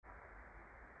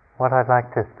What I'd like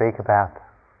to speak about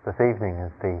this evening is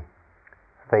the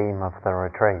theme of the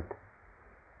retreat,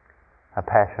 a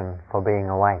passion for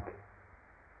being awake.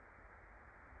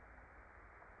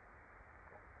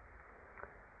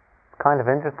 It's kind of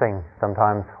interesting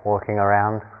sometimes walking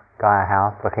around Gaia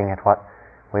House looking at what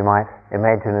we might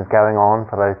imagine is going on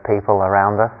for those people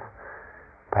around us,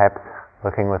 perhaps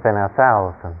looking within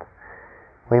ourselves, and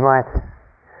we might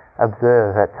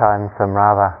observe at times some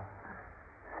rather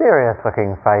serious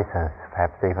looking faces,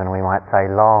 perhaps even we might say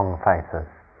long faces.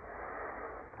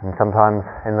 And sometimes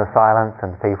in the silence,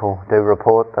 and people do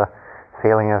report the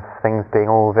feeling of things being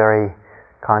all very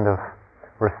kind of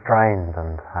restrained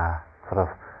and sort of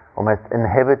almost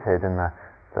inhibited in the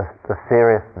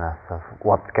seriousness of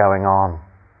what's going on.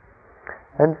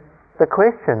 And the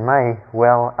question may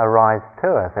well arise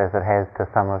to us, as it has to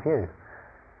some of you.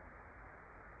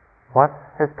 What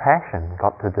has passion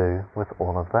got to do with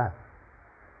all of this?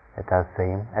 It does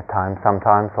seem at times,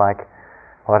 sometimes, like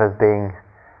what is being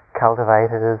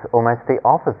cultivated is almost the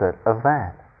opposite of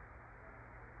that.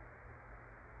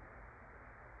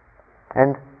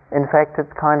 And in fact,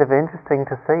 it's kind of interesting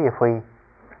to see if we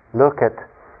look at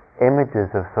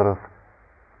images of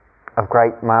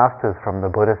great masters from the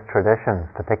Buddhist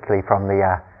traditions, particularly from the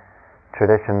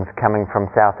traditions coming from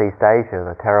Southeast Asia,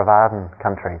 the Theravadan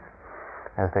countries,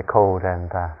 as they're called, and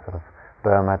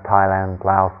Burma, Thailand,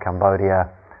 Laos,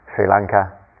 Cambodia, Sri Lanka,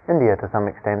 India to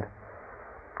some extent,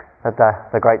 that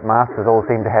the great masters all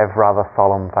seem to have rather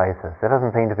solemn faces. There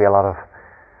doesn't seem to be a lot of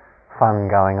fun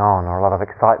going on or a lot of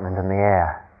excitement in the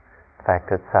air. In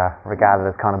fact, it's regarded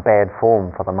as kind of bad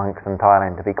form for the monks in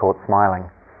Thailand to be caught smiling,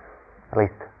 at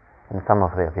least in some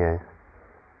of their views.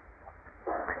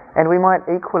 And we might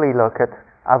equally look at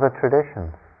other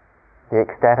traditions, the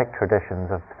ecstatic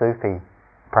traditions of Sufi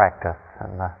practice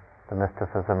and the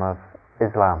mysticism of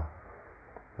Islam,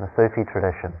 the Sufi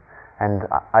tradition. And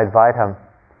Advaita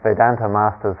Vedanta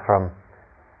masters from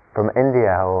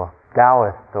India, or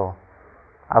Taoists, or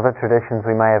other traditions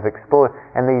we may have explored,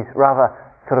 and these rather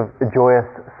sort of joyous,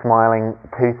 smiling,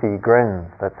 toothy grins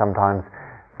that sometimes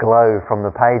glow from the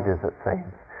pages, it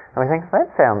seems. And we think,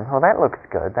 that looks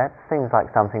good, that seems like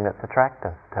something that's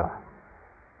attractive to us.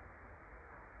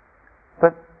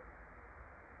 But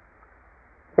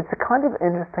it's a kind of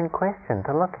interesting question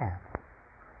to look at.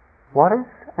 What is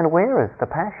and where is the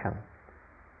passion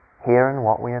here in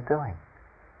what we are doing?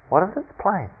 What is its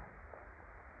place?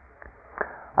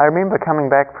 I remember coming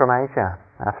back from Asia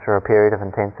after a period of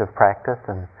intensive practice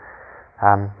and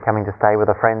coming to stay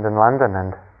with a friend in London,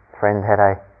 and a friend had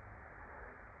a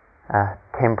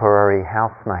temporary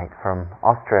housemate from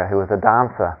Austria who was a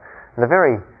dancer and a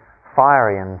very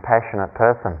fiery and passionate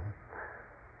person.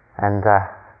 And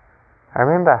I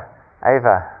remember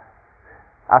Ava,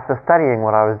 after studying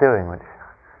what I was doing, which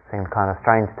seemed kind of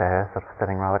strange to her, sort of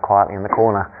sitting rather quietly in the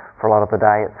corner for a lot of the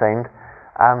day, it seemed,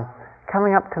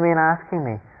 coming up to me and asking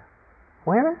me,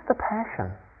 where is the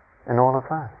passion in all of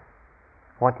this,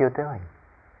 what you're doing?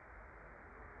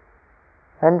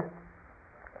 And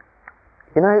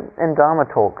in Dharma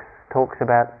talks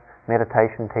about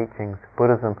meditation teachings,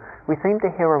 Buddhism, we seem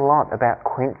to hear a lot about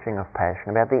quenching of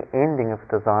passion, about the ending of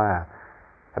desire,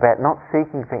 about not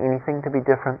seeking for anything to be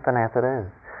different than as it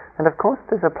is. And of course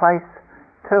there's a place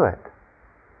to it,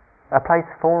 a place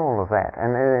for all of that,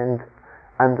 and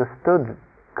understood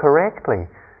correctly,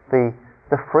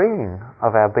 the freeing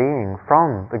of our being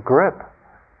from the grip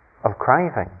of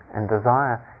craving and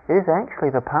desire is actually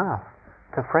the path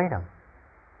to freedom.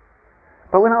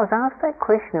 But when I was asked that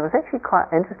question, it was actually quite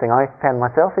interesting. I found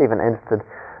myself even interested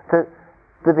that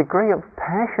the degree of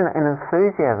passion and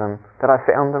enthusiasm that I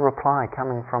found the reply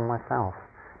coming from myself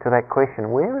to that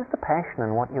question, where is the passion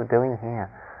in what you're doing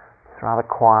here? Rather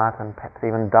quiet and perhaps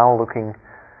even dull-looking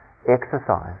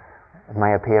exercise, it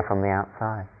may appear from the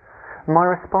outside. My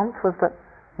response was that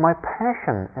my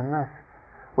passion in this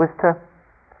was to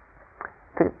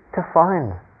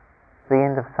find the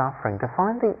end of suffering, to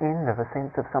find the end of a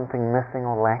sense of something missing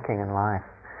or lacking in life,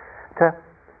 to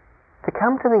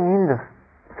come to the end of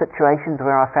situations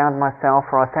where I found myself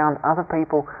or I found other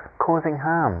people causing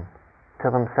harm to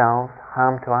themselves,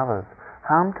 harm to others,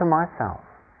 harm to myself,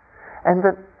 and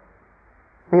that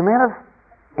the amount of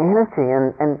energy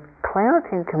and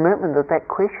clarity and commitment that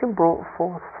question brought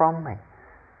forth from me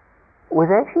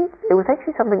was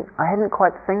actually something I hadn't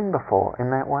quite seen before in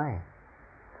that way.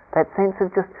 That sense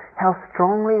of just how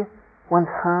strongly one's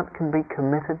heart can be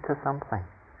committed to something,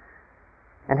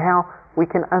 and how we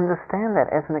can understand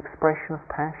that as an expression of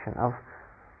passion,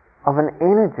 of an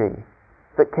energy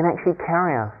that can actually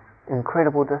carry us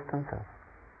incredible distances.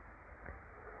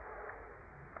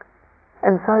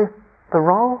 And so the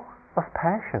role of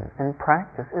passion in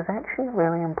practice is actually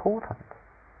really important.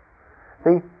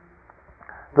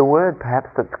 The word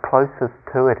perhaps that's closest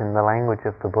to it in the language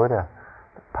of the Buddha,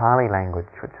 the Pali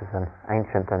language, which is an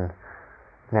ancient and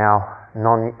now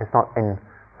it's not in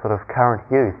sort of current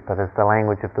use, but is the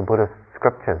language of the Buddhist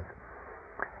scriptures.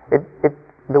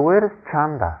 The word is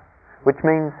chanda, which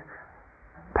means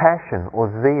passion or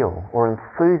zeal or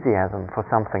enthusiasm for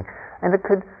something, and it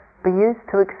could be used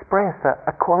to express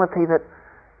a quality that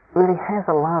really has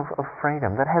a love of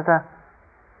freedom, that has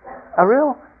a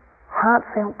real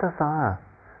heartfelt desire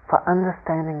for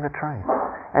understanding the truth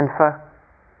and for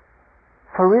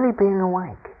really being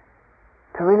awake,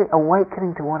 to really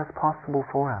awakening to what is possible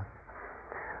for us.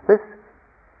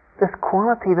 This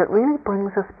quality that really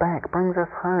brings us back, brings us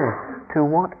home to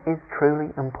what is truly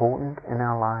important in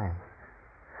our lives,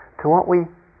 to what we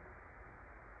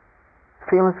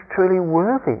feel is truly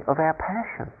worthy of our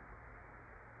passion,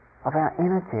 of our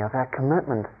energy, of our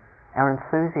commitment, our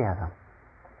enthusiasm.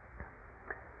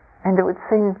 And it would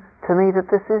seem to me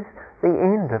that this is the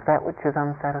end of that which is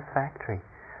unsatisfactory,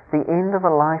 the end of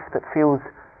a life that feels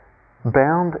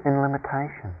bound in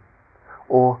limitation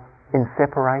or in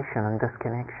separation and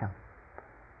disconnection.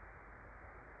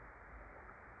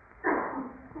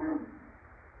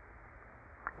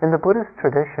 In the Buddhist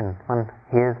tradition, one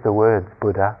hears the words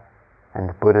Buddha and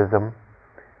Buddhism,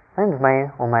 and may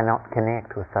or may not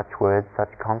connect with such words, such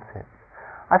concepts.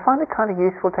 I find it kind of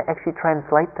useful to actually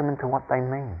translate them into what they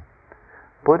mean.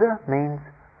 Buddha means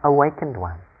awakened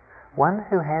one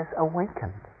who has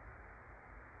awakened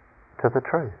to the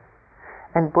truth.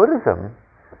 And Buddhism,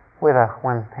 whether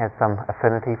one has some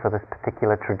affinity for this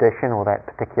particular tradition or that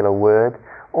particular word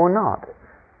or not,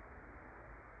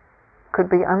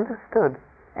 could be understood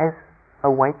as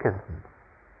awakeism.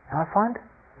 And I find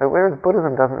that whereas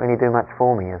Buddhism doesn't really do much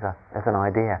for me as an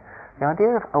idea, the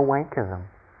idea of awakeism,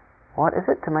 what is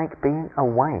it to make being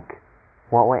awake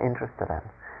what we're interested in?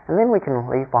 And then we can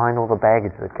leave behind all the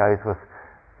baggage that goes with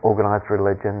organized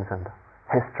religions and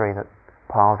history that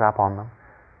piles up on them.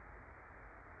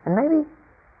 And maybe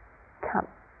cut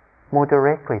more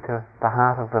directly to the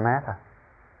heart of the matter.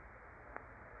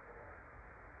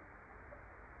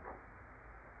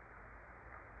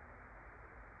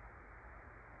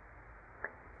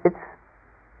 It's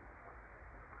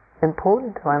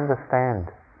important to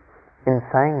understand in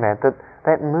saying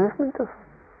that movement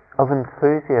of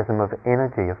enthusiasm, of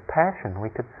energy, of passion, we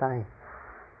could say,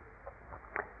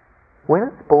 when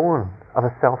it's born of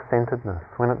a self-centeredness,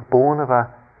 when it's born of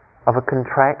a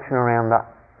contraction around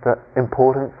the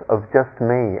importance of just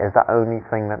me as the only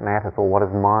thing that matters, or what is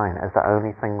mine as the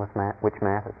only thing which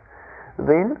matters,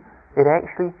 then it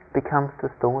actually becomes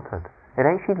distorted. It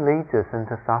actually leads us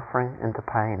into suffering, into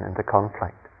pain, into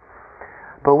conflict.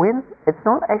 But when it's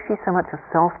not actually so much a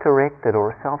self-directed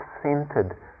or a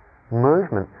self-centered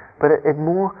movement, but it's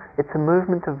a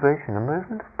movement of vision, a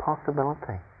movement of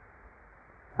possibility,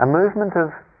 a movement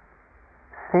of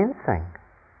sensing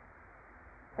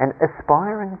and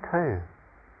aspiring to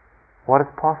what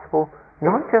is possible,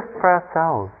 not just for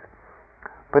ourselves,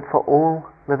 but for all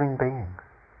living beings.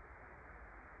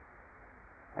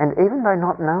 And even though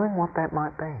not knowing what that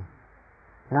might be,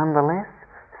 nonetheless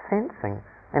sensing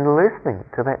and listening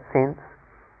to that sense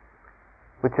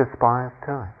which aspires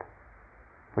to it,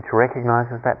 which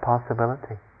recognizes that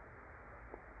possibility.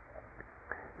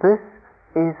 This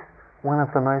is one of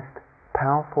the most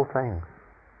powerful things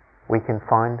we can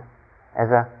find as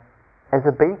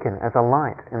a beacon, as a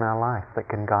light in our life that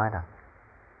can guide us.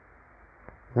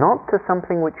 Not to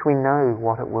something which we know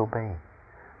what it will be,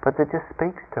 but that just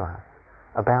speaks to us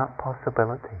about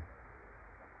possibility.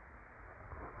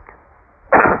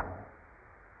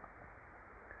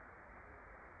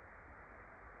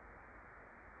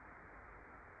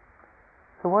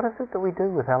 So what is it that we do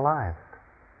with our lives?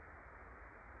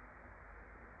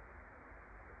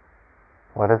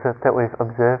 What is it that we've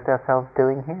observed ourselves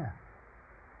doing here?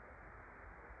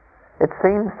 It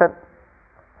seems that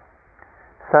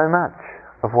so much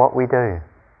of what we do,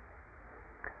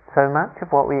 so much of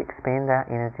what we expend our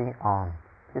energy on,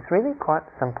 is really quite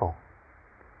simple.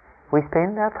 We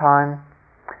spend our time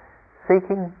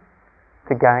seeking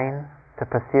to gain, to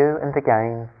pursue and to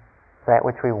gain that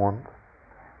which we want,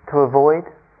 to avoid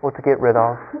or to get rid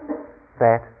of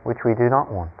that which we do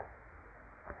not want,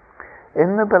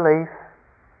 in the belief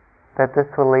that this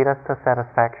will lead us to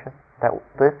satisfaction, that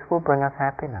this will bring us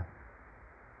happiness.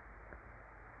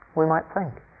 We might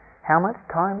think, how much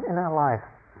time in our life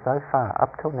so far,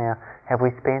 up till now, have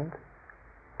we spent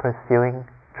pursuing,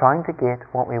 trying to get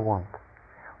what we want,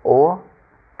 or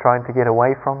trying to get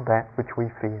away from that which we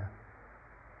fear?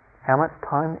 How much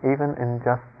time, even in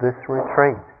just this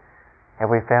retreat, Have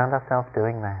we found ourselves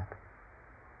doing that?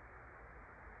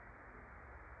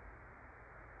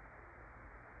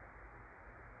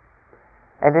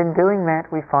 And in doing that,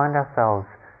 we find ourselves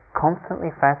constantly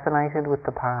fascinated with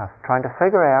the past, trying to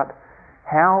figure out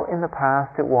how in the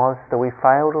past it was that we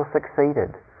failed or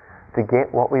succeeded to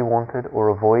get what we wanted or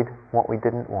avoid what we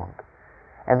didn't want.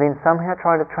 And then somehow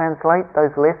try to translate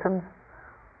those lessons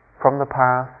from the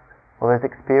past or those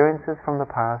experiences from the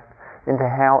past into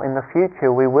how in the future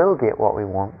we will get what we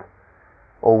want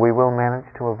or we will manage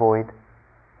to avoid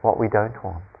what we don't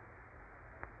want.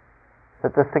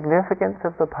 That the significance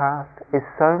of the past is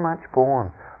so much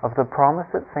born of the promise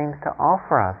it seems to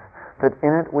offer us that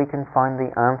in it we can find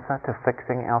the answer to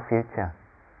fixing our future.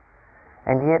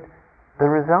 And yet, the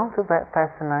result of that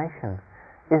fascination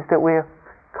is that we're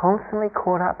constantly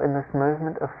caught up in this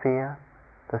movement of fear,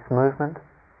 this movement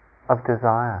of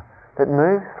desire that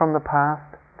moves from the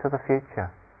past to the future,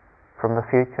 from the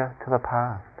future to the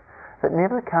past, that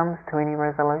never comes to any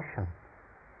resolution,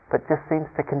 but just seems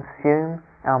to consume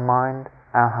our mind,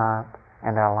 our heart,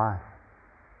 and our life.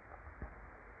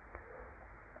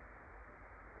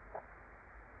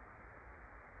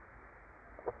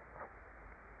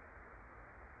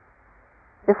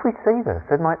 If we see this,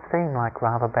 it might seem like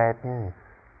rather bad news.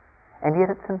 And yet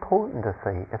it's important to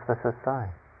see if this is so.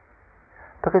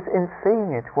 Because in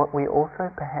seeing it, what we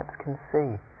also perhaps can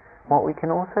see, what we can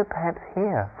also perhaps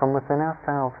hear from within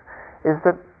ourselves, is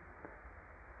that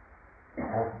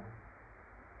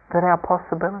our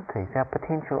possibilities, our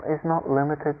potential is not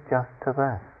limited just to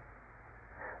this.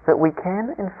 That we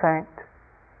can, in fact,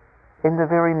 in the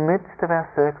very midst of our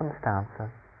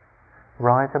circumstances,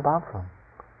 rise above them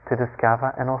to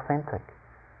discover an authentic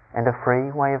and a free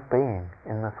way of being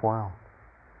in this world.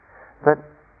 That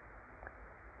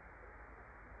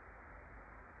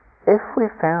if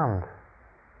we found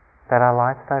that our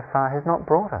life so far has not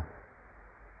brought us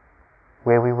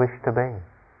where we wish to be,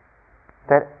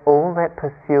 that all that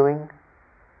pursuing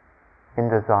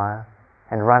in desire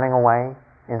and running away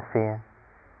in fear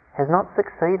has not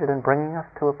succeeded in bringing us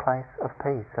to a place of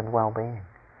peace and well-being,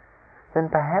 then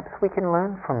perhaps we can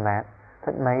learn from that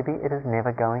maybe it is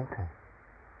never going to.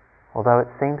 Although it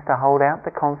seems to hold out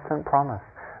the constant promise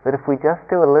that if we just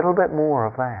do a little bit more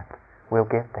of that, we'll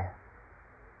get there.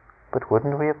 But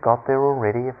wouldn't we have got there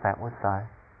already if that was so?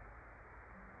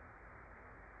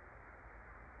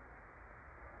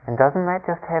 And doesn't that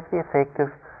just have the effect of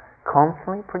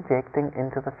constantly projecting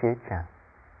into the future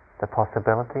the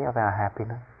possibility of our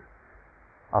happiness,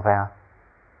 of our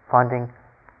finding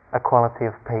a quality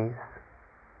of peace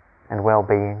and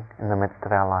well-being in the midst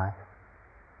of our life?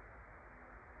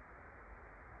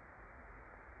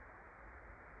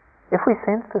 If we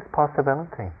sense this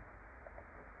possibility,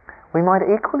 we might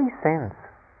equally sense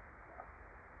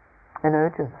an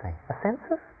urgency, a sense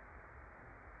of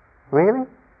really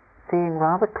seeing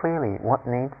rather clearly what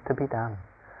needs to be done,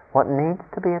 what needs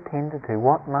to be attended to,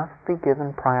 what must be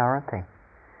given priority.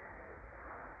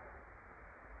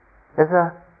 There's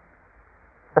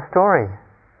a story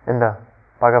in the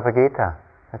Bhagavad Gita,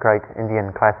 a great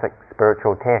Indian classic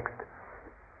spiritual text,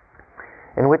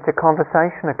 in which a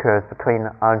conversation occurs between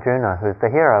Arjuna, who's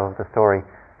the hero of the story,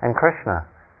 and Krishna,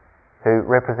 who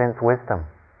represents wisdom.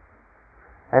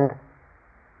 And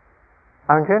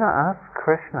Arjuna asks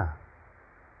Krishna,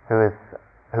 who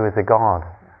is a god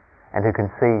and who can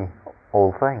see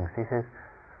all things, he says,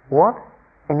 what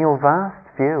in your vast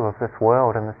view of this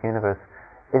world and this universe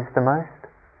is the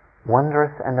most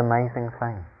wondrous and amazing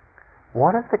thing?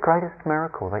 What is the greatest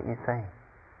miracle that you see?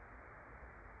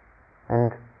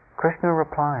 And Krishna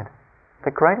replied,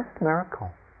 the greatest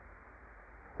miracle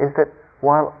is that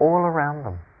while all around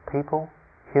them, people,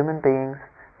 human beings,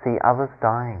 see others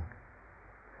dying,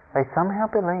 they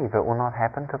somehow believe it will not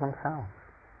happen to themselves.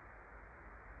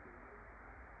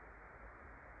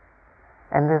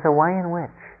 And there's a way in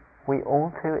which we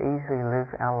all too easily live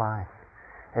our life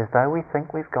as though we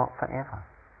think we've got forever.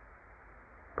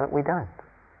 But we don't.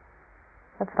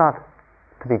 It's not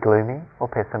to be gloomy or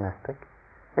pessimistic.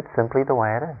 It's simply the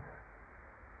way it is.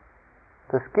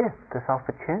 This gift, this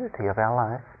opportunity of our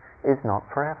life is not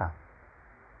forever.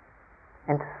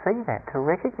 And to see that, to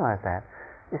recognize that,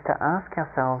 is to ask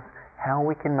ourselves how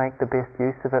we can make the best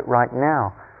use of it right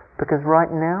now. Because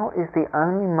right now is the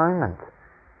only moment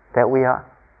that we are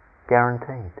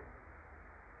guaranteed.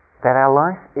 That our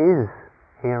life is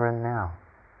here and now.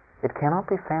 It cannot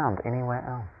be found anywhere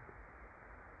else.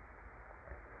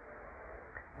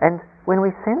 And when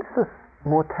we sense this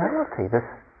mortality, this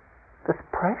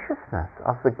preciousness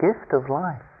of the gift of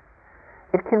life,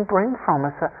 it can bring from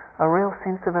us a real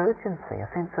sense of urgency, a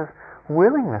sense of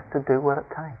willingness to do what it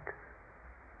takes.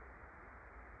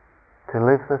 to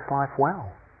live this life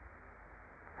well,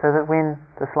 so that when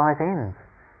this life ends,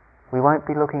 we won't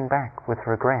be looking back with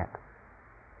regret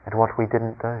at what we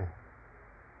didn't do.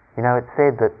 You know, it's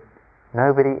said that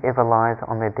nobody ever lies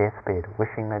on their deathbed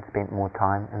wishing they'd spent more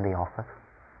time in the office.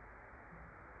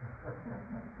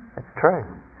 It's true.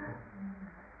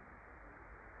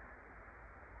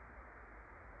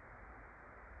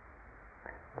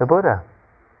 The Buddha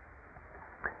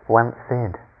once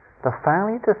said, the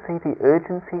failure to see the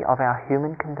urgency of our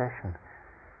human condition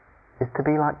is to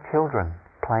be like children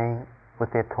playing with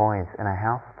their toys in a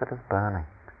house that is burning.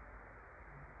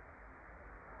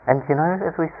 And you know,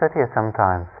 as we sit here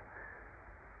sometimes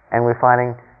and we're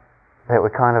finding that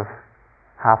we're kind of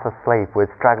half asleep,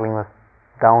 we're struggling with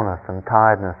dullness and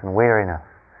tiredness and weariness,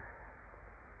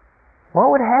 what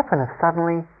would happen if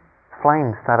suddenly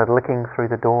flames started licking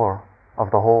through the door of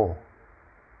the hall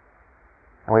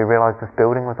and we realized this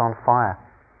building was on fire?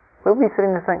 We'll be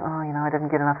sitting there saying, oh, you know, I didn't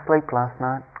get enough sleep last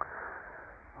night.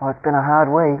 Oh, it's been a hard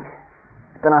week.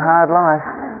 It's been a hard life.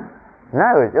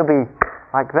 No, it'll be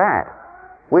like that.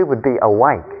 We would be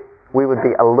awake. We would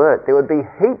be alert. There would be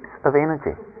heaps of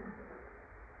energy.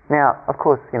 Now, of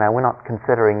course, you know, we're not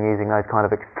considering using those kind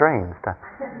of extremes to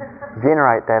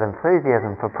generate that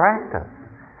enthusiasm for practice.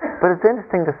 But it's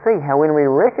interesting to see how when we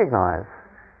recognize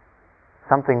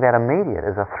something that immediate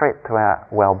is a threat to our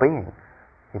well-being,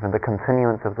 even the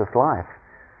continuance of this life,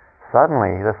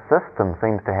 suddenly the system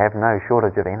seems to have no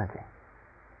shortage of energy.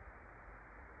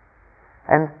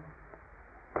 And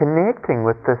connecting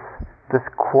with this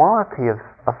quality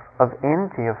of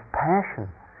energy, of passion,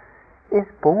 is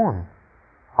born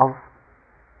of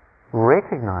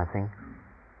recognizing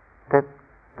that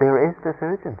there is this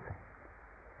urgency,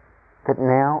 that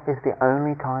now is the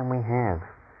only time we have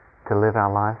to live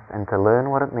our lives and to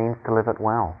learn what it means to live it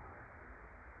well.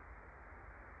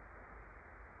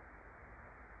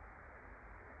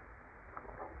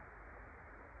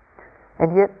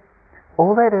 And yet,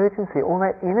 all that urgency, all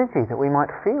that energy that we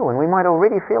might feel, and we might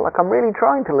already feel like I'm really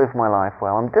trying to live my life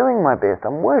well, I'm doing my best,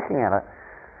 I'm working at it,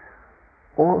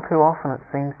 all too often it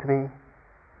seems to be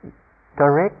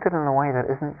directed in a way that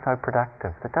isn't so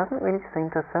productive, that doesn't really seem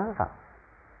to serve us,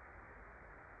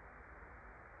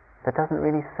 that doesn't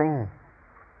really seem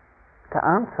to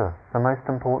answer the most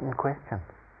important questions.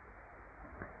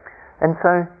 And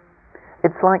so,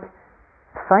 it's like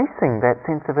facing that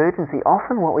sense of urgency.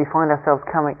 Often what we find ourselves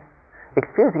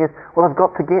experiencing is, well, I've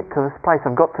got to get to this place,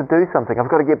 I've got to do something,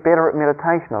 I've got to get better at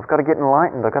meditation, I've got to get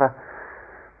enlightened, I've got to,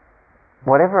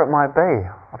 whatever it might be,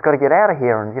 I've got to get out of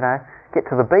here and, you know, get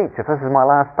to the beach. If this is my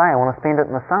last day, I want to spend it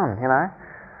in the sun, you know.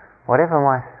 Whatever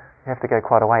you have to go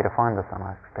quite a way to find the sun,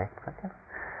 I expect. But, you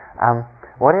know,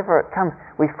 whatever it comes,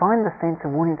 we find the sense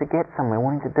of wanting to get somewhere,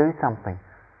 wanting to do something.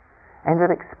 And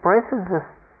it expresses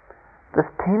this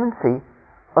tendency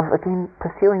of, again,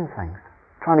 pursuing things,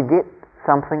 trying to get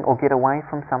something or get away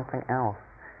from something else.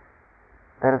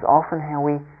 That is often how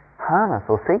we harness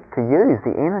or seek to use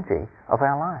the energy of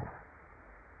our life.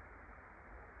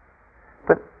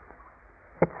 But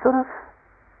it's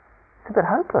a bit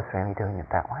hopeless really doing it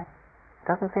that way. It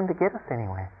doesn't seem to get us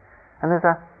anywhere. And there's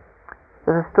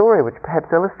a story which perhaps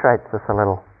illustrates this a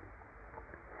little.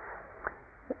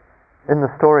 In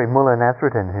the story, Mullah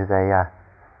Nasruddin, who's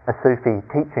a Sufi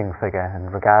teaching figure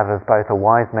and regarded as both a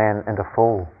wise man and a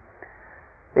fool,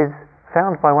 is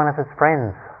found by one of his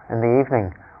friends in the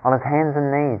evening on his hands and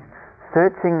knees,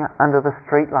 searching under the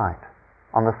streetlight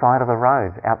on the side of the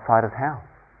road outside his house.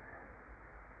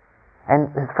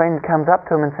 And his friend comes up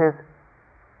to him and says,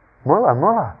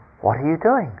 Mullah, what are you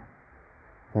doing?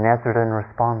 Nasruddin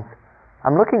responds,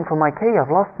 I'm looking for my key,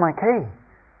 I've lost my key.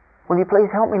 Will you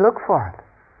please help me look for it?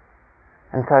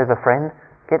 And so the friend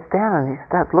gets down and he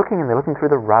starts looking, and they're looking through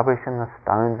the rubbish and the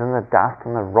stones and the dust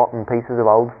and the rotten pieces of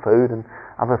old food and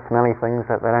other smelly things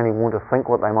that they don't even want to think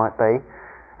what they might be.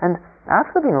 And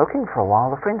after they've been looking for a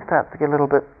while, the friend starts to get a little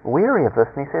bit weary of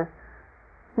this, and he says,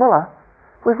 Mullah,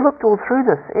 we've looked all through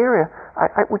this area.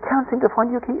 We can't seem to find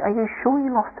your key. Are you sure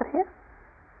you lost it here?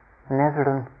 And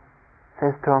Nasruddin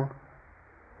says to him,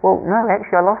 well, no,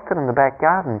 actually I lost it in the back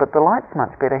garden, but the light's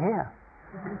much better here.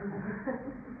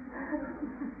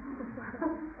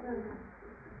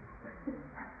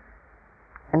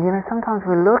 And you know, sometimes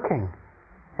we're looking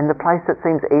in the place that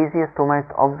seems easiest or most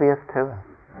obvious to us.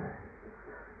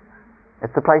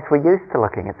 It's the place we're used to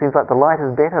looking. It seems like the light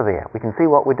is better there. We can see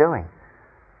what we're doing.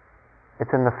 It's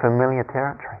in the familiar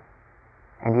territory.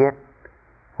 And yet,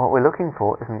 what we're looking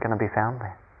for isn't going to be found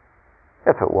there.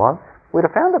 If it was, we'd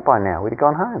have found it by now. We'd have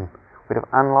gone home. We'd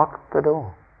have unlocked the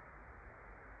door.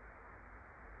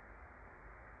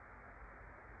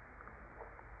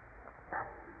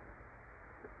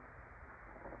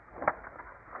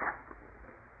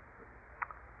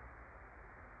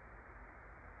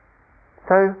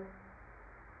 So,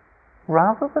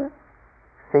 rather than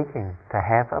seeking to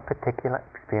have a particular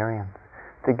experience,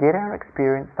 to get our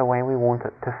experience the way we want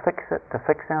it, to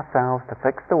fix ourselves, to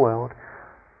fix the world,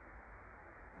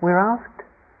 we're asked,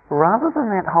 rather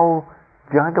than that whole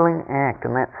juggling act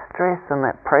and that stress and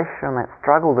that pressure and that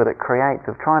struggle that it creates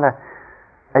of trying to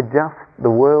adjust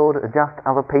the world, adjust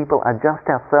other people, adjust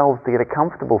ourselves to get a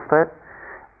comfortable fit,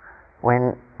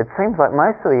 when it seems like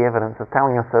most of the evidence is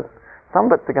telling us that some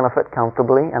bits are going to fit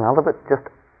comfortably and other bits just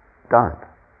don't.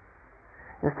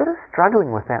 Instead of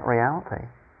struggling with that reality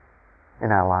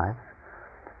in our lives,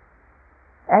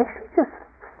 actually just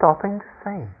stopping to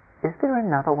see, is there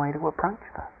another way to approach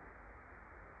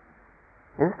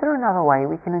this? Is there another way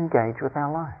we can engage with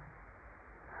our life?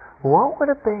 What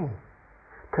would it be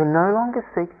to no longer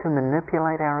seek to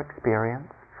manipulate our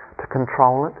experience, to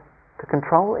control it, to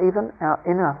control even our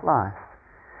inner life,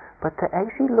 but to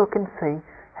actually look and see,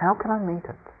 how can I meet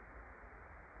it?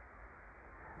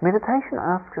 Meditation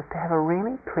asks us to have a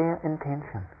really clear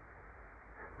intention,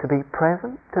 to be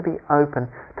present, to be open,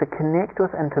 to connect with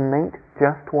and to meet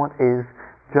just what is,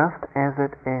 just as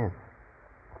it is.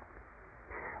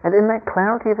 And in that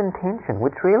clarity of intention,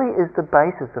 which really is the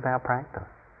basis of our practice,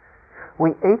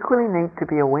 we equally need to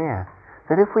be aware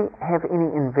that if we have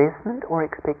any investment or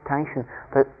expectation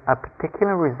that a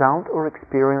particular result or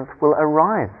experience will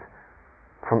arise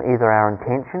from either our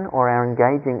intention or our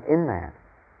engaging in that,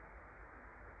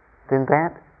 then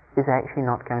that is actually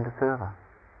not going to serve us.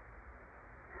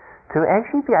 To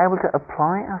actually be able to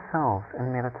apply ourselves in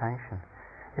meditation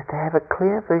is to have a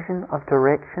clear vision of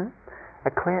direction,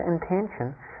 a clear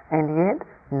intention, and yet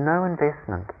no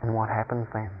investment in what happens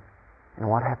then, in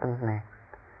what happens next.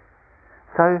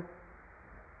 So,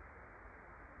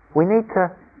 we need to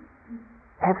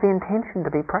have the intention to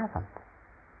be present.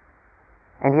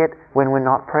 And yet, when we're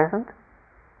not present,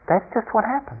 that's just what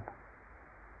happens.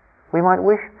 We might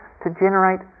wish to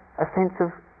generate a sense of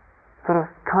sort of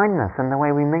kindness in the way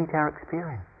we meet our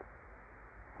experience.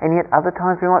 And yet other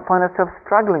times we might find ourselves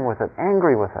struggling with it,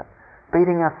 angry with it,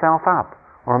 beating ourselves up,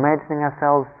 or imagining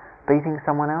ourselves beating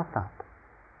someone else up,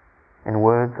 in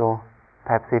words or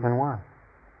perhaps even worse.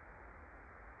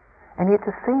 And yet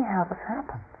to see how this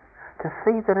happens, to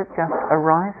see that it just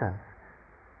arises,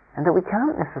 and that we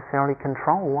can't necessarily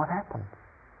control what happens.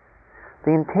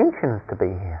 The intention is to be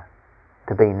here,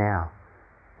 to be now.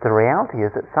 The reality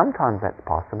is that sometimes that's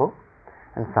possible,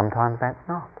 and sometimes that's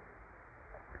not.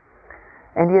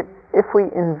 And yet, if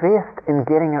we invest in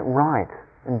getting it right,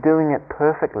 and doing it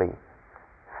perfectly,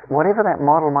 whatever that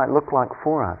model might look like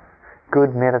for us,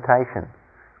 good meditation,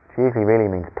 which usually really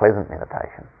means pleasant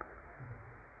meditation.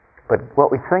 But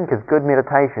what we think is good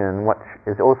meditation, and what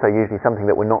is also usually something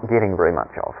that we're not getting very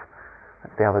much of.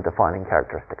 That's the other defining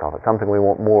characteristic of it, something we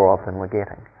want more of than we're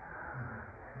getting.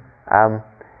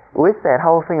 With that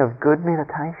whole thing of good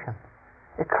meditation,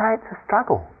 it creates a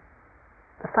struggle.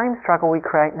 The same struggle we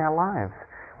create in our lives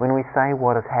when we say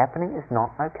what is happening is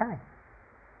not okay.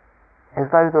 As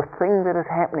though the thing that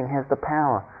is happening has the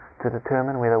power to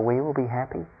determine whether we will be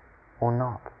happy or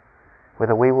not,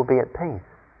 whether we will be at peace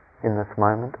in this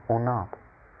moment or not.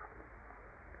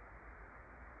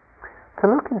 To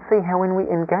look and see how when we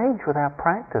engage with our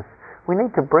practice, we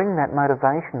need to bring that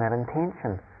motivation, that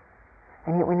intention,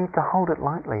 and yet we need to hold it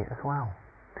lightly as well.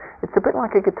 It's a bit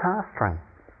like a guitar string.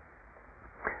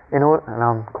 And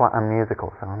I'm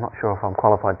musical, so I'm not sure if I'm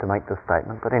qualified to make this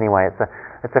statement, but anyway,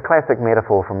 it's a classic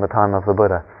metaphor from the time of the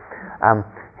Buddha.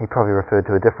 He probably referred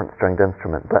to a different stringed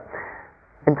instrument, but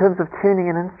in terms of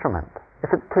tuning an instrument, if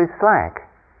it's too slack,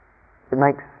 it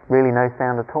makes really no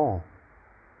sound at all.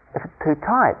 If it's too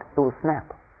tight, it will snap.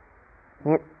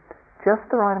 And yet, just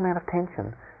the right amount of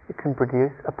tension, it can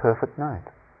produce a perfect note.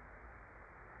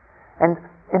 And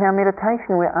in our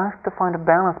meditation, we're asked to find a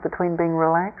balance between being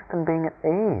relaxed and being at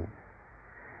ease,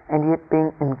 and yet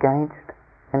being engaged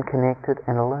and connected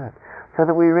and alert, so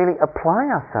that we really apply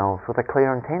ourselves with a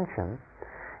clear intention,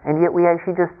 and yet we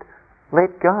actually just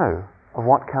let go of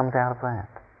what comes out of that.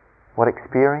 What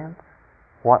experience,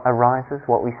 what arises,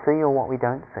 what we see or what we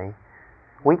don't see,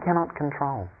 we cannot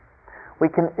control. We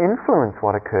can influence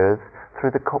what occurs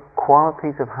through the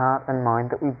qualities of heart and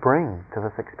mind that we bring to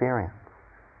this experience.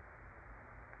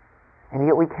 And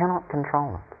yet we cannot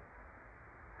control it.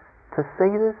 To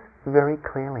see this very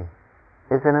clearly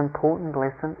is an important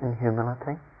lesson in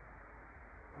humility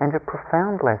and a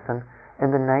profound lesson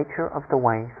in the nature of the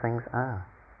way things are.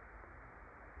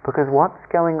 Because what's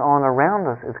going on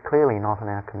around us is clearly not in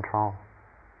our control.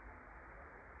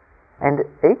 And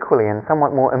equally and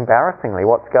somewhat more embarrassingly,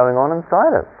 what's going on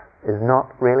inside us is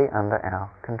not really under our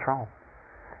control.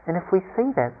 And if we see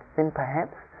that, then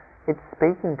perhaps it's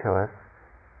speaking to us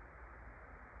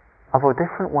of a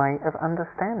different way of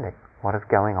understanding what is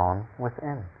going on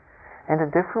within, and a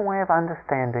different way of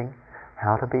understanding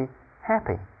how to be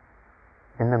happy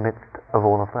in the midst of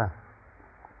all of this.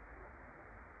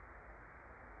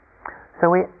 So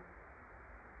we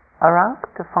are asked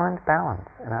to find balance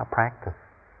in our practice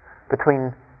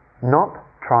between not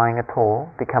trying at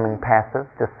all, becoming passive,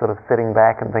 just sort of sitting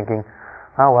back and thinking,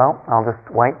 oh well, I'll just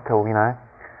wait till,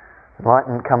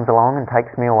 lightning comes along and takes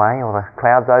me away, or the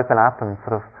clouds open up and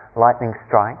sort of lightning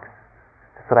strikes,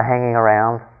 sort of hanging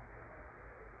around.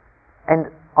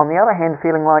 And on the other hand,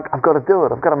 feeling like, I've got to do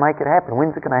it, I've got to make it happen.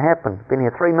 When's it going to happen? Been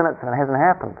here 3 minutes and it hasn't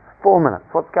happened. 4 minutes,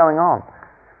 what's going on?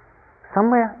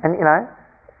 Somewhere, and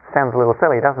sounds a little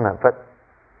silly, doesn't it? But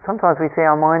sometimes we see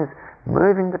our minds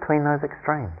moving between those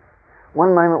extremes.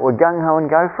 One moment we're gung-ho and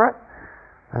go for it.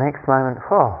 The next moment,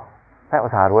 oh, that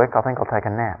was hard work, I think I'll take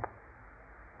a nap.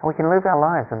 And we can live our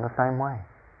lives in the same way.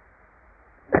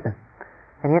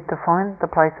 And yet to find the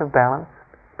place of balance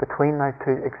between those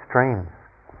two extremes,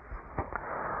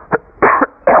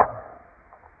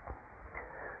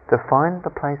 to find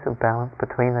the place of balance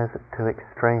between those two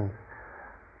extremes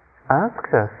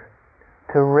asks us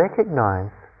to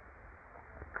recognize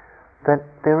that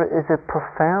there is a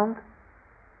profound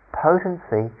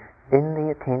potency in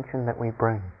the attention that we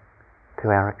bring to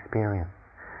our experience.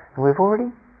 And we've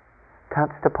already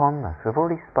touched upon this, we've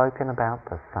already spoken about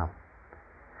this some.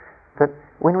 That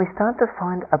when we start to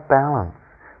find a balance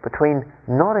between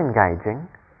not engaging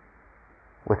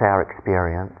with our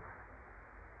experience,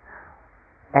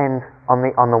 and on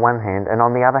the one hand, and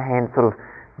on the other hand sort of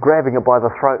grabbing it by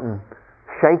the throat and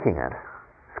shaking it,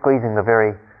 squeezing the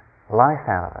very life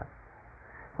out of it.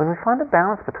 When we find a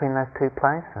balance between those two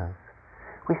places,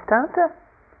 we start to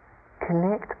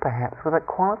connect perhaps with a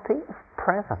quality of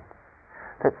presence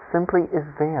that simply is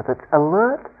there, that's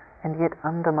alert and yet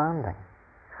undemanding,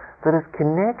 that is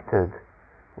connected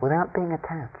without being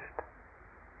attached,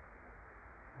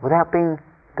 without being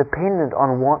dependent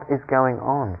on what is going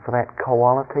on for that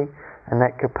quality and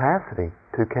that capacity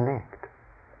to connect.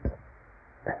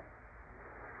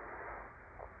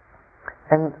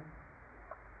 And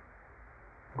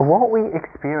what we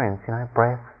experience,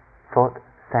 breath, thought,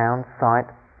 sound, sight,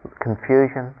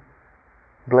 confusion,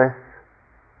 bliss,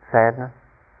 sadness,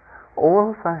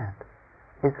 all of that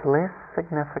is less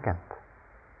significant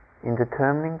in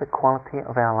determining the quality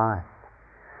of our life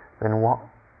than what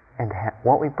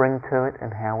we bring to it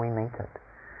and how we meet it.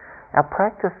 Our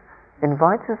practice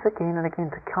invites us again and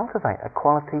again to cultivate a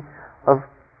quality of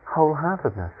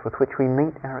wholeheartedness with which we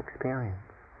meet our experience,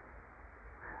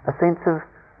 a sense of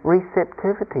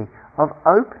receptivity, of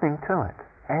opening to it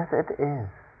as it is,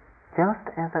 just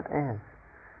as it is.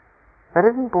 That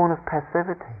isn't born of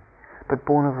passivity, but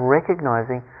born of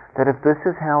recognizing that if this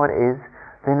is how it is,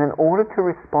 then in order to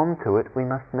respond to it, we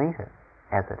must meet it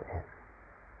as it is.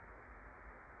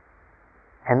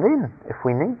 And then, if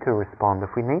we need to respond,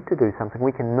 if we need to do something,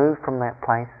 we can move from that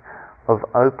place of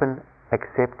open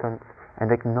acceptance and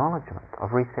acknowledgement,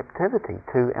 of receptivity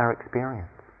to our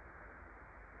experience.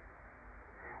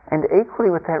 And equally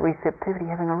with that receptivity,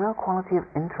 having a real quality of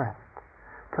interest,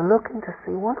 to look and to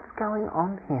see what's going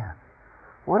on here.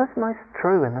 What is most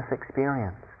true in this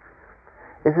experience?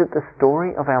 Is it the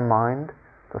story of our mind,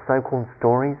 the so-called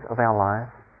stories of our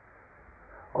life?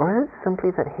 Or is it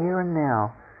simply that here and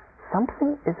now,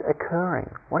 something is occurring,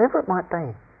 whatever it might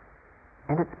be,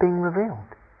 and it's being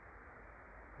revealed?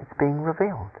 It's being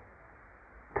revealed.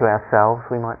 To ourselves,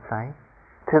 we might say.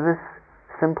 To this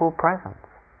simple presence,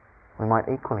 we might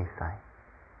equally say.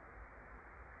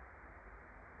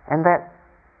 And that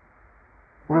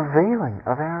revealing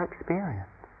of our experience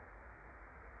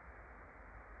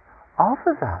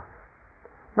offers us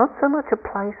not so much a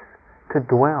place to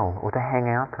dwell or to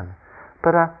hang out in,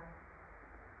 but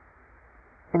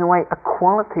in a way, a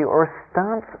quality or a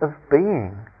stance of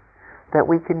being that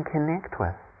we can connect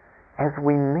with as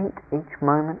we meet each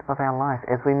moment of our life,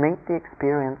 as we meet the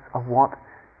experience of what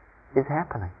is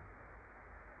happening.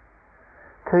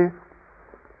 To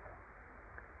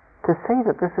see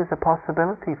that this is a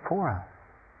possibility for us,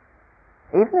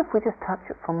 even if we just touch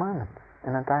it for moments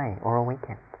in a day or a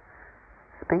weekend,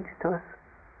 speaks to us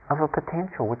of a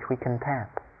potential which we can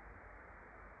tap.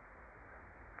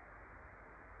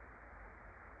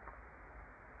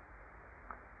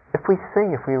 If we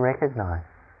see, if we recognize,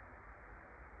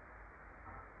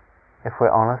 if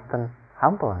we're honest and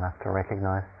humble enough to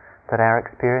recognize that our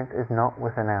experience is not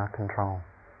within our control,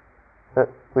 that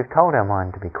we've told our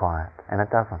mind to be quiet and it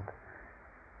doesn't,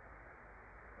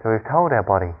 that we've told our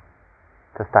body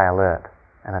to stay alert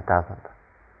and it doesn't,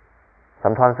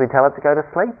 sometimes we tell it to go to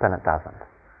sleep and it doesn't.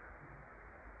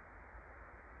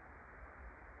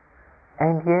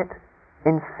 And yet,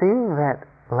 in seeing that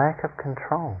lack of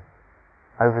control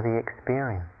over the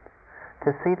experience,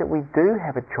 to see that we do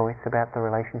have a choice about the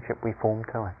relationship we form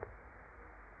to it,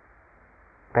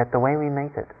 about the way we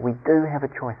meet it. We do have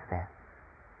a choice there.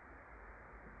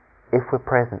 If we're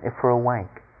present, if we're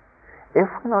awake. If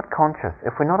we're not conscious,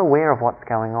 if we're not aware of what's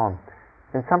going on,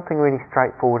 then something really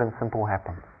straightforward and simple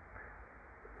happens.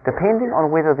 Depending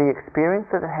on whether the experience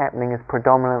that is happening is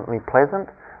predominantly pleasant,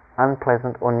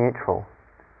 unpleasant, or neutral,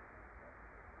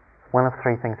 one of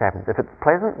three things happens. If it's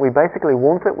pleasant, we basically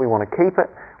want it, we want to keep it,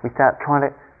 we start trying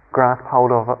to grasp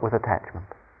hold of it with attachment.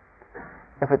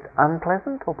 If it's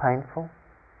unpleasant or painful,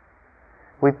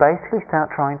 we basically start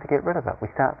trying to get rid of it.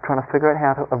 We start trying to figure out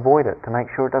how to avoid it, to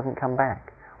make sure it doesn't come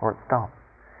back, or it stops.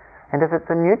 And if it's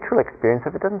a neutral experience,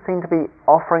 if it doesn't seem to be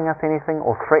offering us anything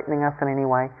or threatening us in any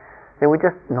way, then we're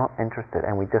just not interested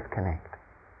and we disconnect.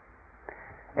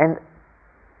 And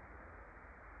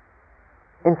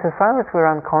insofar as we're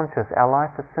unconscious, our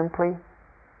life is simply,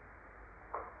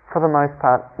 for the most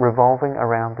part, revolving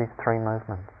around these three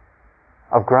movements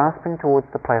of grasping towards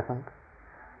the pleasant,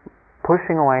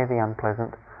 pushing away the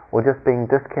unpleasant, or just being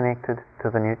disconnected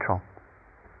to the neutral.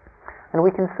 And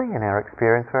we can see in our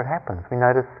experience where it happens. We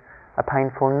notice a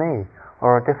painful knee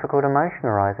or a difficult emotion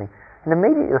arising, and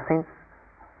immediately a sense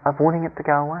of wanting it to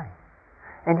go away.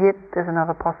 And yet there's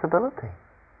another possibility.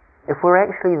 If we're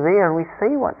actually there and we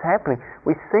see what's happening,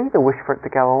 we see the wish for it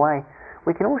to go away,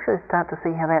 we can also start to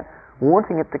see how that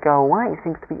wanting it to go away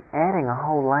seems to be adding a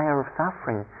whole layer of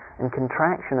suffering and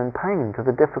contraction and pain to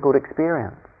the difficult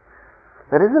experience.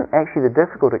 That isn't actually the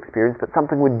difficult experience, but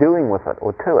something we're doing with it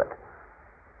or to it,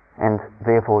 and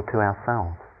therefore to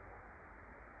ourselves.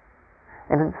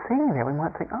 And in seeing that, we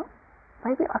might think, oh,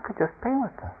 maybe I could just be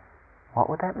with this. What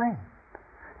would that mean?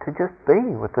 To just be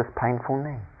with this painful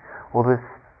knee, or this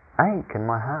ache in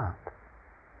my heart,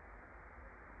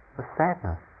 this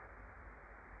sadness,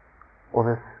 or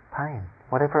this pain,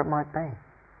 whatever it might be.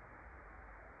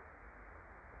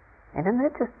 And in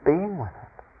that just being with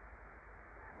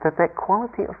it, that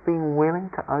quality of being willing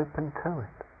to open to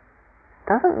it,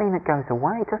 doesn't mean it goes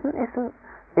away, it doesn't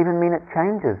even mean it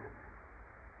changes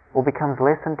or becomes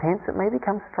less intense, it may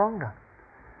become stronger.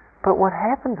 But what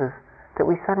happens is that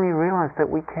we suddenly realize that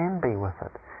we can be with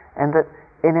it, and that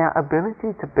in our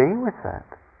ability to be with it,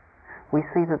 we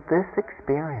see that this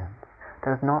experience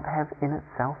does not have in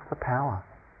itself the power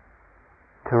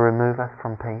to remove us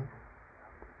from peace,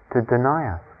 to deny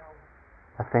us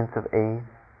a sense of ease,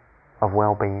 of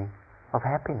well-being, of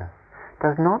happiness.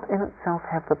 Does not in itself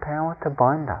have the power to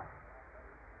bind us.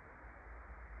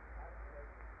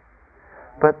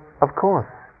 But of course,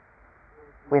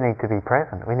 we need to be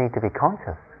present, we need to be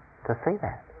conscious to see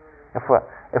that. If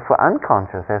we're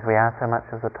unconscious, as we are so much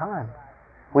of the time,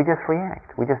 we just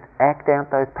react. We just act out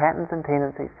those patterns and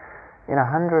tendencies in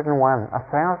 1,001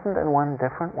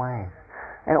 different ways.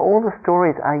 And all the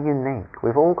stories are unique.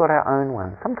 We've all got our own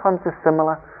ones. Sometimes they're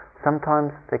similar,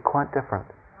 sometimes they're quite different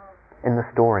in the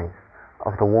stories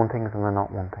of the wantings and the not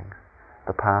wantings,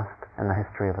 the past and the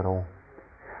history of it all.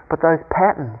 But those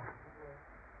patterns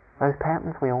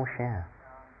we all share.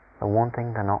 The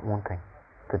wanting, the not wanting,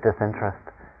 the disinterest,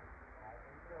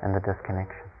 and the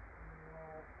disconnection.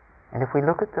 And if we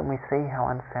look at them, we see how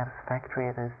unsatisfactory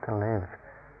it is to live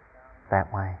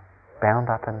that way, bound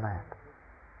up in that.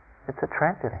 It's a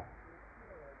tragedy.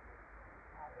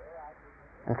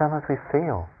 And sometimes we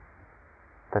feel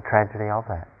the tragedy of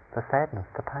that, the sadness,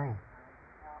 the pain.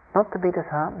 Not to be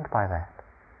disheartened by that,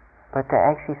 but to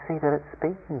actually see that it's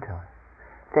speaking to us.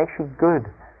 It's actually good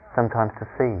sometimes to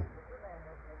see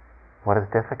what is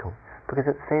difficult, because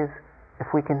it says if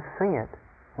we can see it,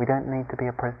 we don't need to be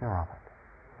a prisoner of it.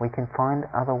 We can find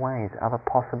other ways, other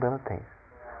possibilities.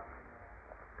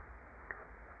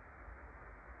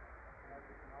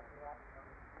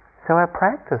 So our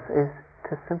practice is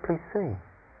to simply see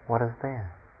what is there.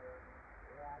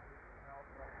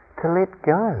 To let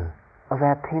go of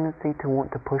our tendency to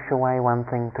want to push away one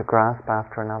thing, to grasp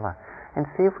after another, and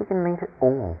see if we can meet it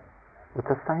all with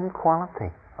the same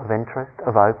quality of interest,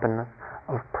 of openness,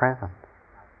 of presence.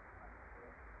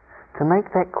 To make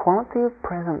that quality of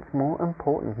presence more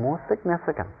important, more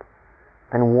significant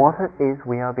than what it is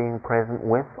we are being present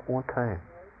with or to.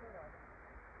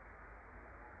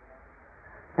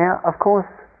 Now, of course,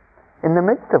 in the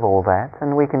midst of all that,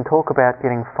 and we can talk about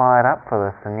getting fired up for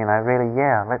this, and really,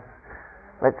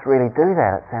 let's really do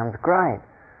that. It sounds great.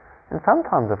 And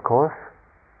sometimes, of course,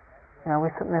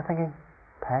 we're sitting there thinking,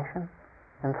 passion,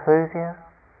 enthusiasm,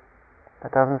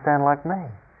 that doesn't sound like me.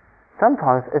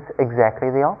 Sometimes it's exactly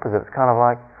the opposite. It's kind of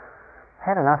like,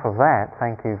 had enough of that,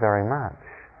 thank you very much.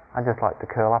 I'd just like to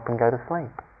curl up and go to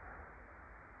sleep.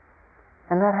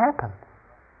 And that happens.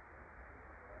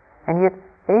 And yet,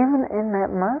 even in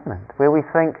that moment where we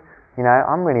think,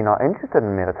 I'm really not interested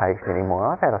in meditation anymore,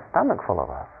 I've had a stomach full of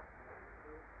it.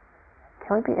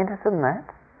 Can we be interested in that?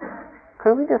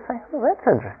 Could we just say, oh, that's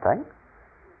interesting.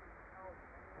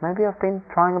 Maybe I've been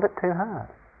trying a bit too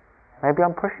hard. Maybe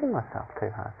I'm pushing myself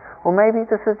too hard. Or maybe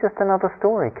this is just another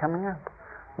story coming up.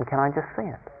 And can I just see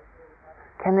it?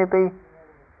 Can there be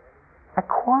a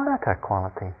quieter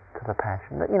quality to the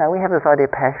passion? That, we have this idea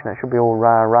of passion, it should be all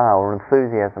rah-rah, or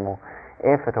enthusiasm, or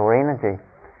effort, or energy.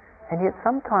 And yet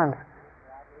sometimes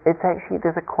it's actually,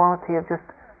 there's a quality of just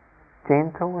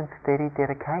gentle and steady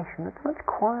dedication that's much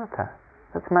quieter,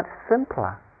 that's much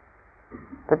simpler,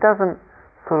 that doesn't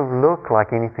sort of look like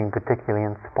anything particularly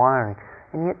inspiring,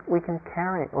 and yet we can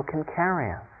carry it, or can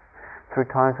carry us through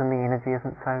times when the energy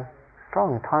isn't so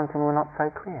strong, times when we're not so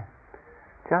clear.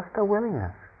 Just a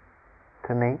willingness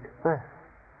to meet this,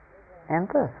 and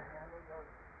this,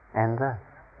 and this,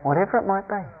 whatever it might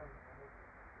be.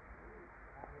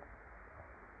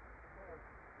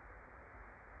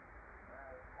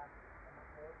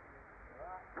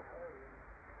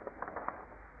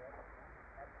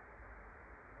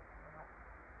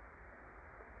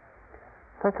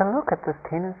 So to look at this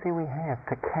tendency we have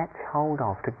to catch hold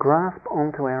of, to grasp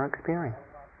onto our experience.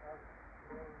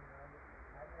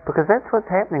 Because that's what's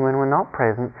happening when we're not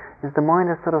present, is the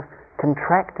mind is sort of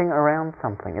contracting around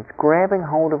something. It's grabbing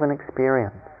hold of an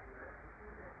experience.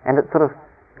 And it's sort of,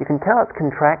 you can tell it's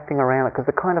contracting around it because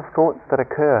the kind of thoughts that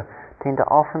occur tend to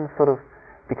often sort of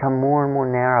become more and more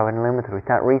narrow and limited. We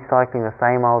start recycling the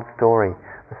same old story,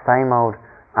 the same old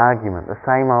argument, the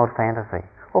same old fantasy.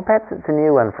 Or perhaps it's a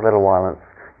new one for a little while and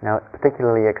it's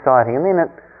particularly exciting, and then it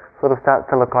sort of starts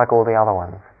to look like all the other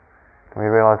ones. And we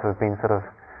realize we've been sort of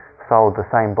sold the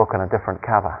same book on a different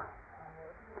cover.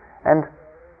 And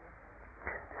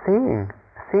seeing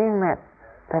that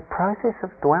process of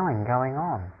dwelling going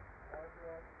on,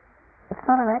 it's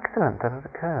not an accident that it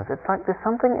occurs. It's like there's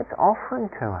something it's offering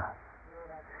to us.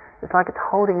 It's like it's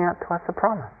holding out to us a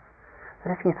promise.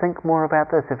 That if you think more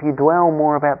about this, if you dwell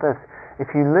more about this,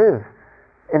 if you live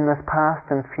in this past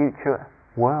and future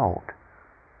world,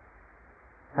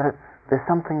 that there's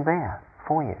something there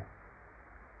for you.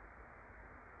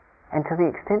 And to the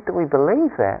extent that we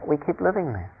believe that, we keep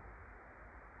living there.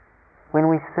 When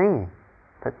we see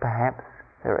that perhaps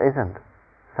there isn't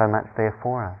so much there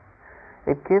for us,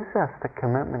 it gives us the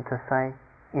commitment to say,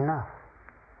 enough.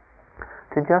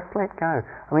 To just let go.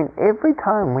 I mean, every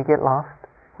time we get lost,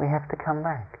 we have to come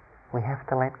back. We have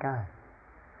to let go.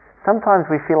 Sometimes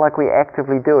we feel like we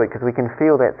actively do it because we can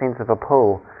feel that sense of a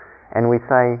pull, and we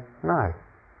say, no,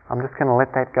 I'm just going to let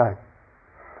that go.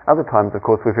 Other times, of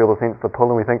course, we feel the sense of the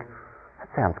pull and we think, that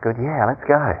sounds good, yeah, let's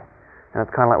go. And it's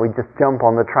kind of like we just jump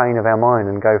on the train of our mind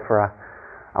and go for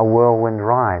a whirlwind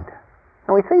ride.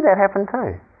 And we see that happen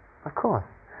too, of course.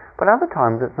 But other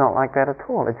times it's not like that at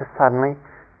all. It's just suddenly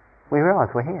we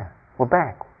realize we're here, we're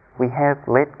back, we have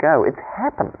let go. It's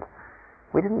happened.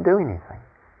 We didn't do anything.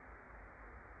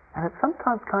 And it's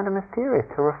sometimes kind of mysterious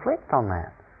to reflect on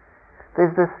that.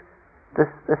 There's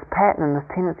this pattern and this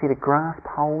tendency to grasp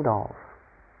hold of.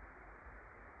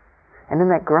 And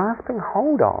in that grasping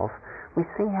hold of, we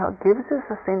see how it gives us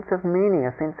a sense of meaning,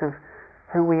 a sense of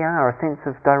who we are, a sense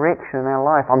of direction in our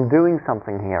life. I'm doing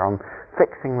something here, I'm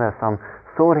fixing this, I'm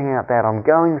sorting out that, I'm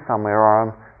going somewhere, or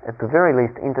I'm at the very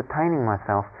least entertaining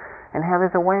myself. And how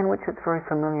there's a way in which it's very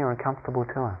familiar and comfortable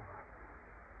to us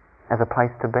as a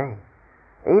place to be.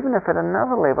 Even if at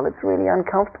another level it's really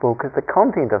uncomfortable because the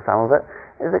content of some of it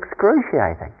is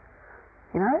excruciating.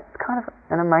 It's kind of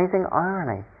an amazing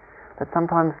irony that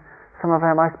sometimes some of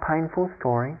our most painful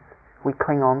stories we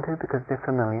cling on to because they're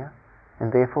familiar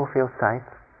and therefore feel safe,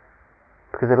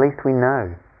 because at least we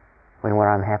know when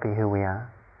we're unhappy who we are.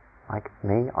 Like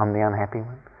me, I'm the unhappy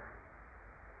one.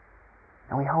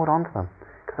 And we hold on to them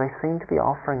because they seem to be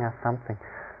offering us something.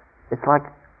 It's like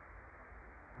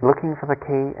looking for the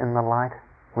key in the light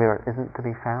where it isn't to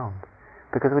be found,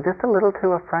 because we're just a little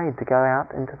too afraid to go out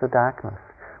into the darkness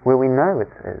where we know it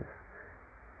is.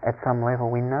 At some level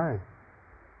we know,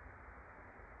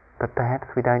 but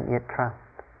perhaps we don't yet trust.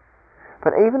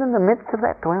 But even in the midst of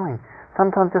that dwelling,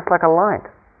 sometimes just like a light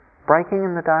breaking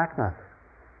in the darkness,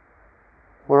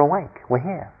 we're awake, we're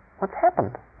here. What's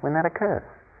happened when that occurs?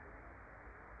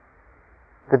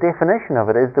 The definition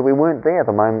of it is that we weren't there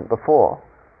the moment before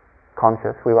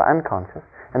conscious, we were unconscious,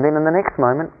 and then in the next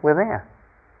moment we're there.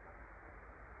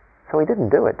 So we didn't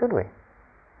do it, did we?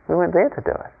 We weren't there to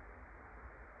do it.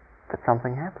 But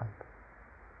something happened.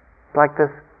 It's like this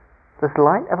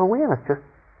light of awareness just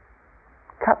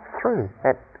cuts through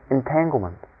that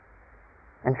entanglement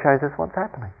and shows us what's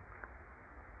happening.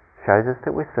 shows us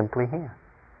that we're simply here.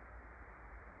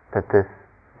 That this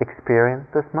experience,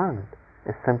 this moment,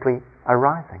 is simply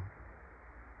arising.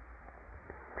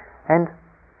 And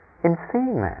in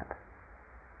seeing that,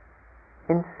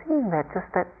 just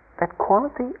that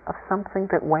quality of something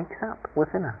that wakes up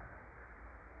within us,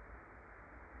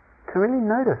 to really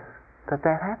notice that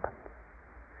happens.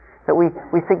 That we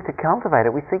seek to cultivate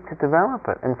it, we seek to develop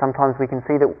it, and sometimes we can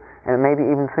see that, and maybe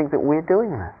even think that we're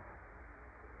doing this.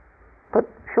 But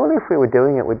surely if we were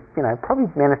doing it, we'd probably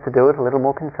manage to do it a little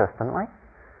more consistently,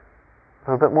 a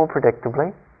little bit more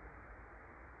predictably.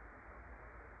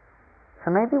 So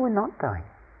maybe we're not doing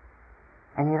it,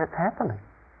 and yet it's happening.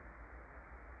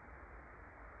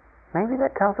 Maybe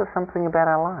that tells us something about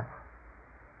our life.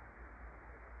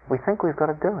 We think we've got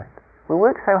to do it. We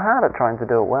work so hard at trying to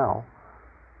do it well,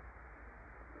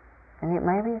 and yet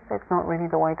maybe that's not really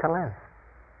the way to live.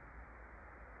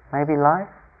 Maybe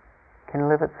life can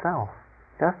live itself,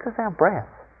 just as our breath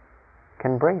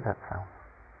can breathe itself.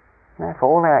 For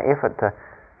all our effort to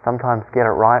sometimes get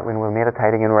it right when we're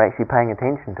meditating and we're actually paying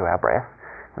attention to our breath,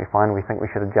 we think we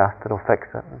should adjust it or fix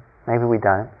it. Maybe we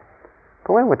don't.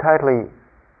 But when we're totally,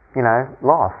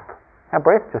 lost, our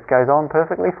breath just goes on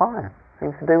perfectly fine.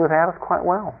 Seems to do without us quite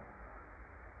well.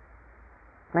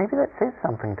 Maybe that says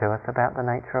something to us about the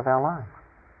nature of our lives.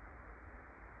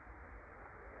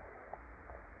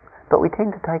 But we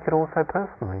tend to take it all so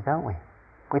personally, don't we?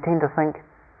 We tend to think,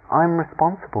 I'm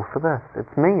responsible for this.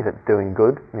 It's me that's doing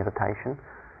good meditation.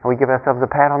 And we give ourselves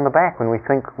a pat on the back when we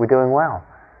think we're doing well.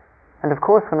 And of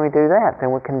course, when we do that,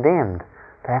 then we're condemned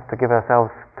to have to give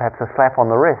ourselves perhaps a slap on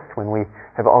the wrist when we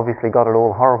have obviously got it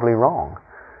all horribly wrong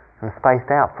and spaced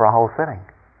out for a whole sitting.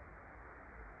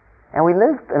 And we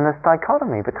live in this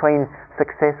dichotomy between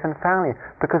success and failure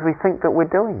because we think that we're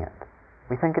doing it.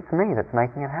 We think it's me that's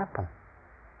making it happen.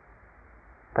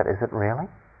 But is it really?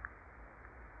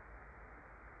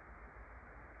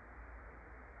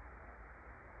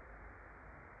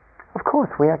 Of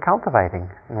course, we are cultivating,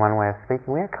 in one way of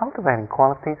speaking, we are cultivating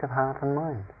qualities of heart and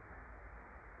mind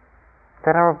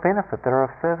that are of benefit, that are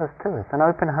of service to us, an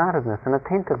open-heartedness and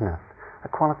attentiveness, a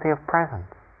quality of presence.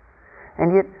 And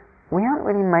yet, we aren't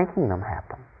really making them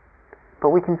happen,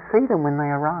 but we can see them when they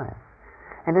arise.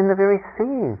 And in the very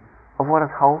seeing of what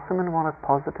is wholesome and what is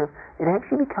positive, it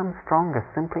actually becomes stronger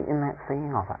simply in that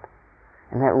seeing of it,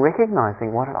 in that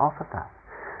recognizing what it offers us.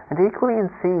 And equally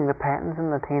in seeing the patterns and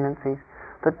the tendencies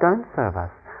that don't serve us,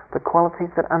 the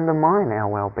qualities that undermine our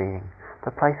well-being,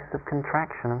 the places of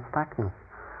contraction and stuckness.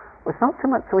 It's not so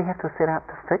much that we have to set out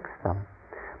to fix them,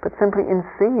 but simply in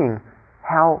seeing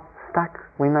how stuck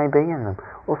we may be in them,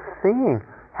 or seeing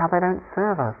how they don't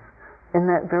serve us, in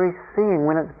that very seeing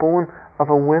when it's born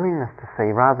of a willingness to see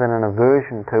rather than an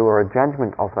aversion to or a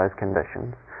judgment of those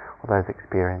conditions or those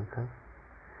experiences.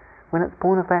 When it's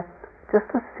born of that, just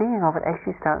the seeing of it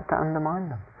actually starts to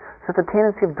undermine them. So the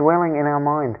tendency of dwelling in our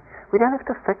mind, we don't have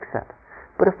to fix it,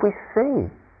 but if we see,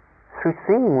 through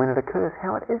seeing when it occurs,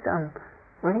 how it is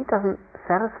really doesn't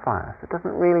satisfy us, it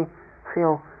doesn't really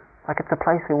feel like it's a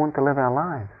place we want to live our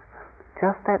lives,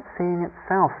 just that seeing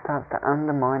itself starts to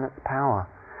undermine its power,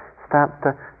 starts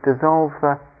to dissolve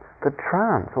the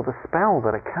trance or the spell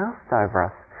that it casts over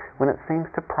us when it seems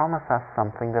to promise us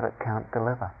something that it can't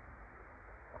deliver.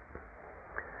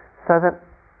 So that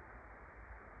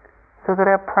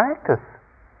our practice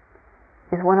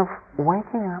is one of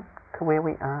waking up to where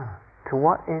we are, to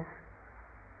what is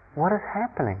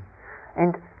happening,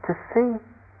 and to see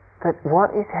that what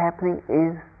is happening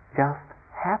is just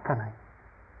happening.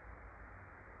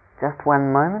 Just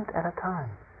one moment at a time,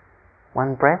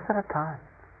 one breath at a time.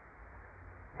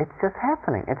 It's just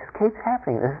happening. It just keeps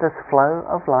happening. There's this flow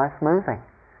of life moving.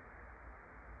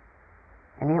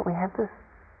 And yet we have this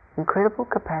incredible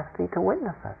capacity to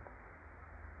witness it,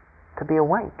 to be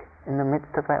awake in the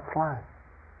midst of that flow.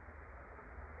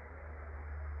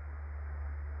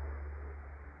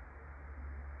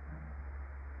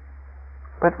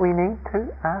 But we need to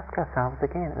ask ourselves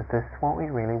again, is this what we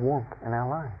really want in our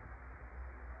lives?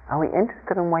 Are we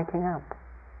interested in waking up?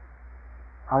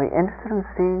 Are we interested in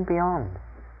seeing beyond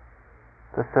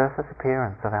the surface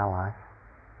appearance of our life,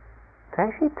 to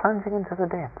actually plunging into the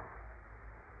depths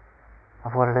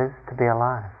of what it is to be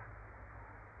alive?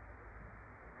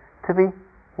 To be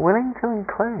willing to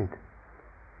include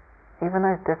even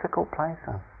those difficult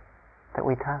places that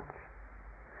we touch.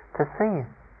 To see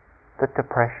that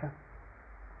depression,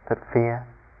 that fear,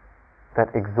 that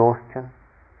exhaustion,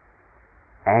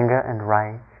 anger and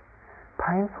rage,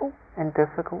 painful and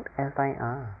difficult as they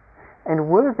are, and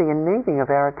worthy and needing of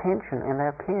our attention and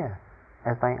our care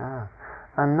as they are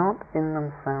not in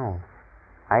themselves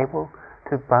able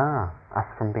to bar us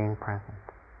from being present.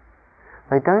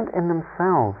 They don't in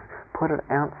themselves put it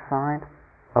outside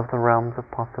of the realms of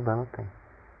possibility.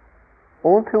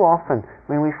 All too often,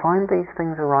 when we find these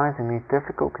things arising, these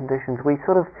difficult conditions, we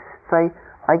sort of say,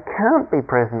 I can't be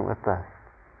present with this.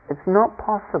 It's not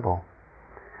possible.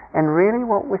 And really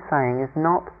what we're saying is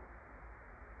not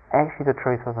actually the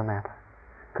truth of the matter.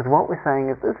 Because what we're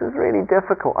saying is, this is really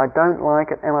difficult, I don't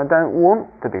like it, and I don't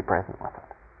want to be present with it.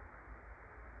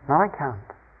 No, I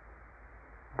can't.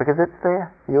 Because it's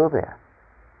there, you're there.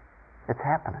 It's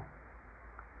happening.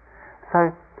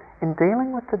 So, in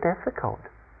dealing with the difficult,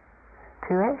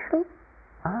 to actually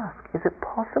ask, is it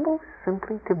possible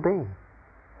simply to be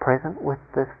present with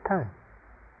this too?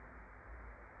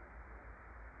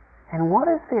 And what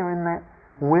is there in that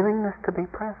willingness to be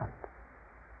present?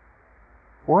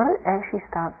 What it actually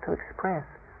starts to express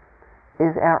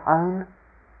is our own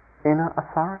inner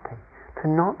authority, to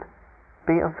not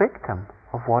be a victim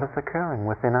of what is occurring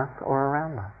within us or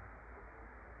around us.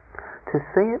 To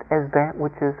see it as that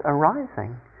which is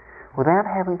arising without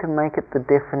having to make it the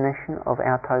definition of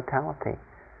our totality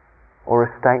or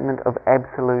a statement of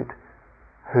absolute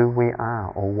who we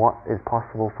are or what is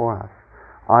possible for us.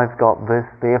 I've got this,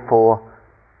 therefore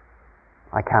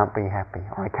I can't be happy,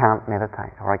 or I can't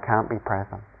meditate, or I can't be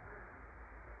present.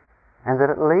 And that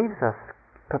it leaves us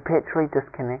perpetually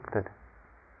disconnected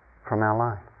from our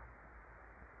life.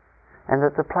 And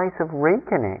that the place of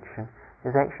reconnection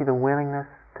is actually the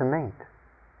willingness to meet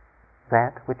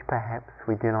that which perhaps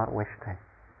we do not wish to.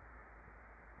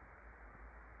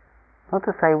 Not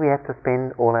to say we have to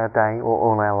spend all our day or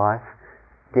all our life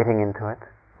getting into it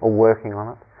or working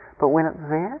on it, but when it's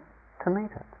there, to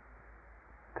meet it,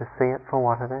 to see it for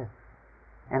what it is,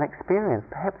 and experience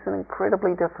perhaps an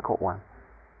incredibly difficult one,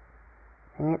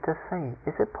 and yet to see,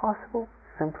 is it possible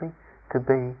simply to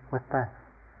be with this?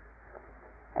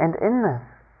 And in this,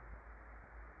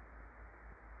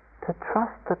 to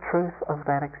trust the truth of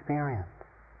that experience,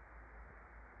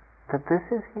 that this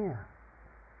is here,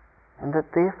 and that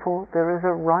therefore there is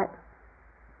a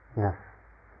rightness,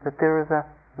 that there is a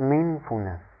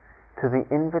meaningfulness to the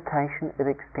invitation it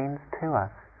extends to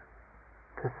us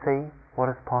to see what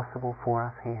is possible for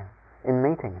us here, in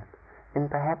meeting it, in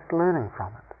perhaps learning from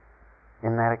it,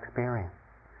 in that experience.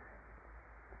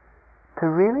 To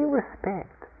really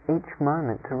respect each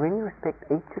moment, to really respect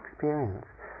each experience,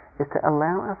 is to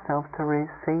allow ourselves to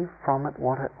receive from it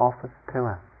what it offers to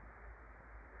us.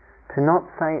 To not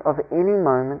say of any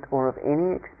moment or of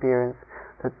any experience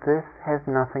that this has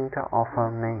nothing to offer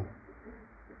me.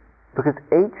 Because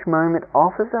each moment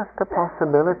offers us the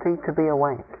possibility to be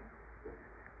awake.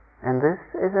 And this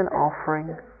is an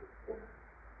offering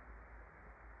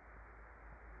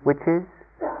which is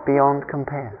beyond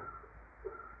compare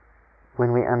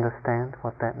when we understand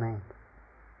what that means.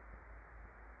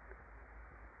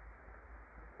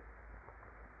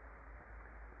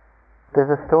 There's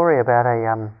a story about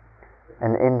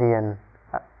an Indian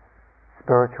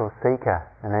spiritual seeker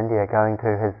in India going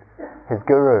to his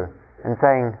guru and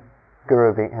saying,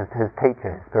 guru being his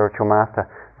teacher, spiritual master,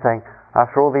 saying,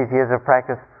 after all these years of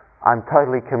practice, I'm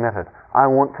totally committed.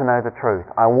 I want to know the truth.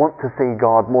 I want to see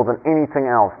God more than anything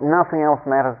else. Nothing else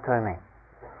matters to me.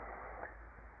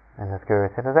 And his guru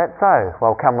said, is that so?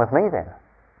 Well, come with me then.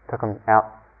 Took him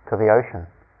out to the ocean,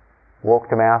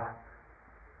 walked him out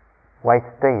waist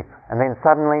deep, and then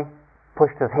suddenly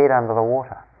pushed his head under the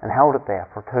water and held it there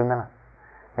for 2 minutes.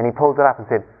 Then he pulled it up and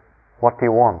said, what do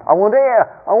you want? I want air!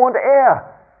 I want air!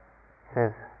 He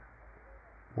says,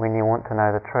 when you want to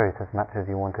know the truth as much as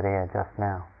you wanted air just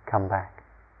now, come back.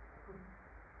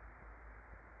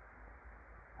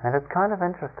 And it's kind of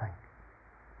interesting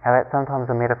how that's sometimes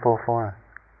a metaphor for us.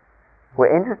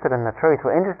 We're interested in the truth,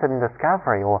 we're interested in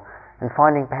discovery or in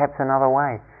finding perhaps another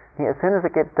way. As soon as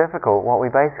it gets difficult, what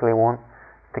we basically want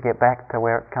is to get back to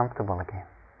where it's comfortable again.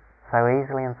 So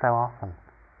easily and so often.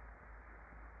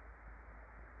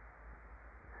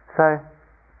 So,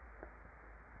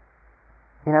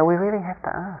 we really have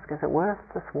to ask, is it worth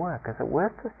this work? Is it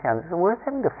worth this challenge? Is it worth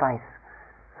having to face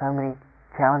so many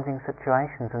challenging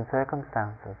situations and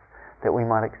circumstances that we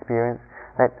might experience?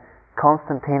 That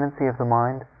constant tendency of the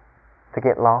mind to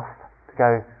get lost, to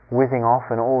go whizzing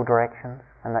off in all directions,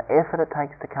 and the effort it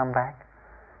takes to come back.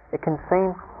 It can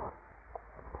seem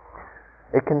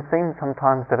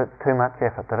sometimes that it's too much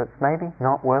effort, that it's maybe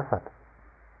not worth it.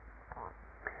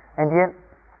 And yet,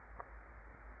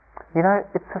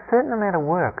 it's a certain amount of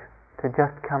work to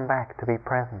just come back, to be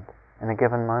present in a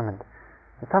given moment.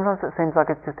 And sometimes it seems like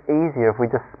it's just easier if we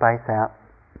just space out,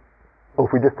 or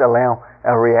if we just allow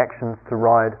our reactions to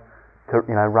run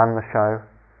the show,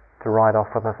 to ride off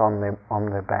with us on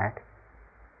their back.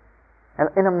 And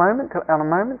on a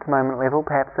moment-to-moment level,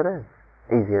 perhaps it is.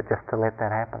 easier just to let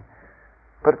that happen.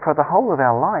 But for the whole of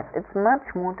our life, it's much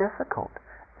more difficult.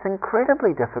 It's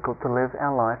incredibly difficult to live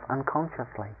our life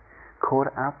unconsciously, caught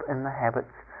up in the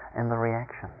habits and the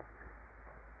reactions.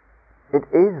 It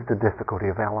is the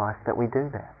difficulty of our life that we do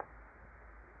that.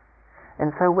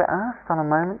 And so we're asked on a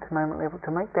moment-to-moment level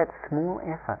to make that small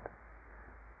effort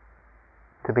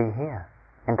to be here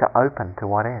and to open to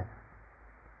what is.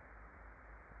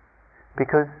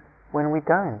 Because when we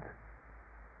don't,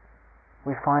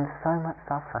 we find so much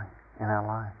suffering in our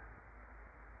lives.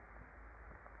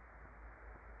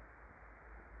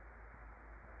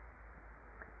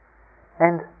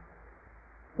 And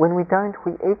when we don't,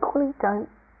 we equally don't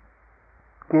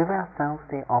give ourselves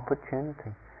the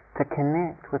opportunity to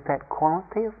connect with that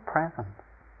quality of presence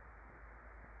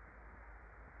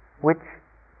which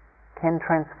can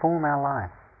transform our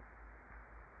life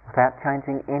without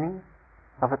changing any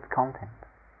of its content.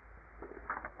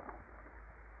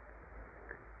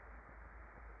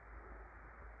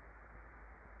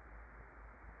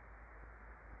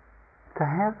 To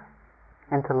have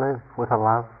and to live with a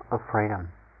love of freedom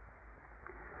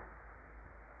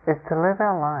is to live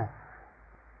our life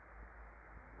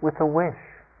with a wish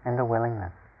and a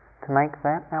willingness to make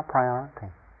that our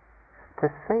priority, to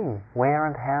see where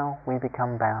and how we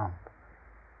become bound,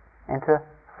 and to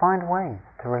find ways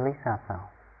to release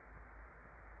ourselves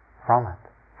from it,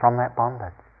 from that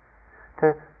bondage,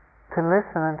 to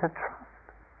listen and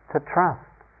to trust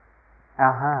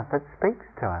our heart that speaks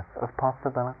to us of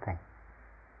possibility,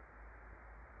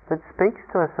 that speaks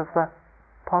to us of the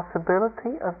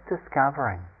possibility of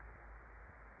discovering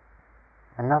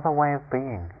another way of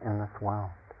being in this world.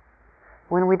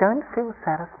 When we don't feel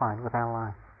satisfied with our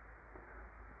life,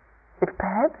 it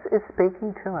perhaps is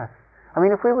speaking to us. I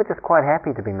mean, if we were just quite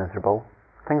happy to be miserable,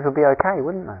 things would be okay,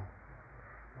 wouldn't they?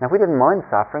 Now, if we didn't mind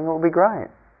suffering, it would be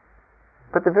great.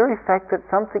 But the very fact that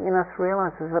something in us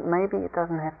realizes that maybe it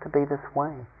doesn't have to be this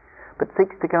way, but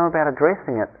seeks to go about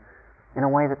addressing it in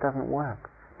a way that doesn't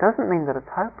work, doesn't mean that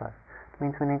it's hopeless. It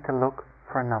means we need to look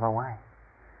for another way.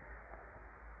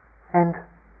 And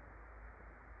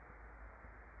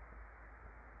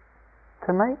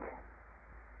to make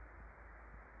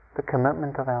the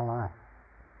commitment of our life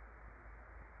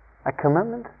a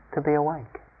commitment to be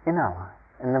awake in our life,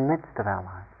 in the midst of our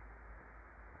life,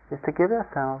 is to give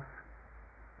ourselves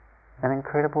an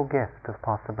incredible gift of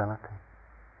possibility.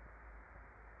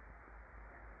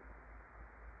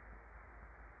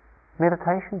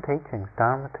 Meditation teachings,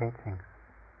 Dharma teachings,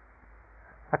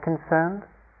 are concerned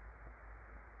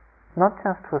not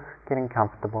just with getting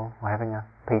comfortable or having a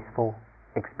peaceful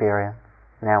experience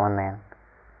now and then,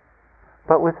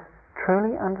 but with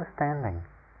truly understanding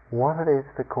what it is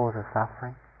that causes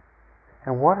suffering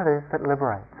and what it is that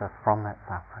liberates us from that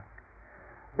suffering.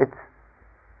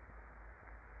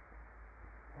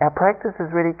 Our practice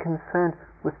is really concerned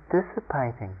with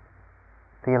dissipating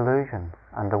the illusions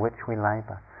under which we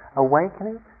labor,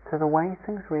 awakening to the way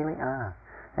things really are,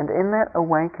 and in that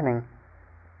awakening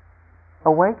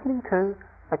to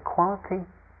a quality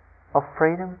of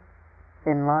freedom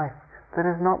in life that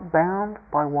is not bound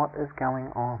by what is going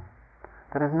on,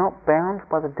 that is not bound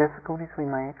by the difficulties we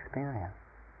may experience,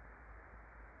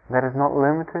 that is not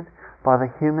limited by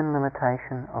the human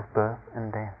limitation of birth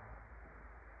and death.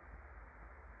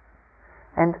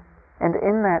 And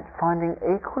in that, finding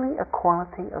equally a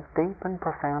quality of deep and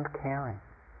profound caring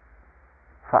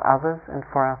for others and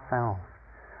for ourselves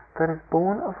that is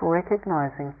born of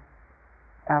recognizing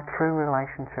our true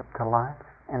relationship to life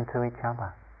and to each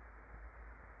other,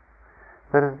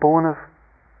 that is born of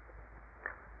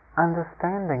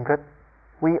understanding that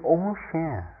we all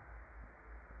share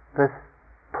this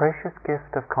precious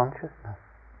gift of consciousness,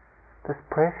 this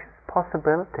precious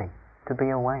possibility to be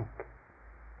awake.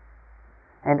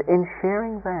 And in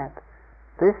sharing that,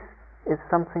 this is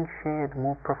something shared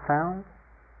more profound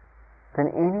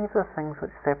than any of the things which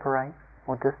separate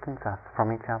or distance us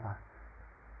from each other.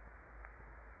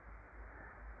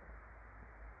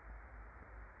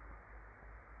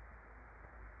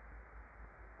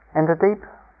 And the deep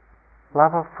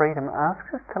love of freedom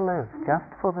asks us to live just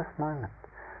for this moment,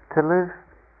 to live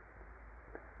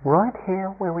right here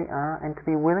where we are, and to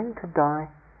be willing to die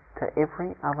to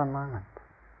every other moment.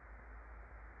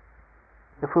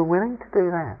 If we're willing to do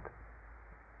that,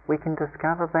 we can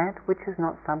discover that which is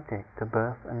not subject to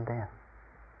birth and death,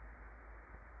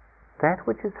 that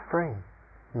which is free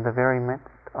in the very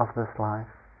midst of this life,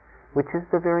 which is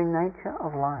the very nature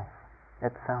of life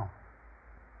itself.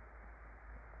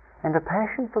 And a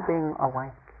passion for being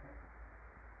awake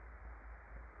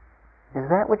is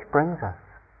that which brings us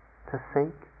to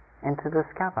seek and to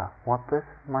discover what this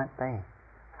might be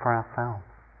for ourselves.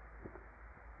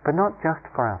 but not just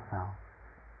for ourselves,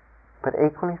 but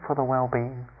equally for the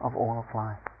well-being of all of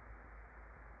life.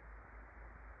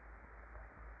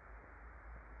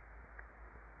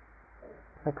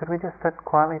 So could we just sit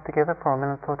quietly together for a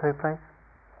minute or two, please?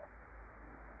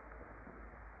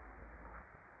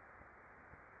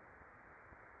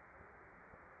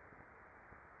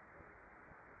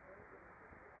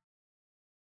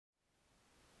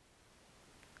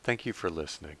 Thank you for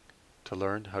listening. To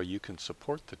learn how you can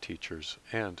support the teachers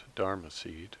and Dharma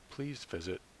Seed, please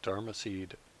visit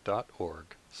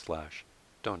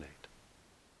dharmaseed.org/donate.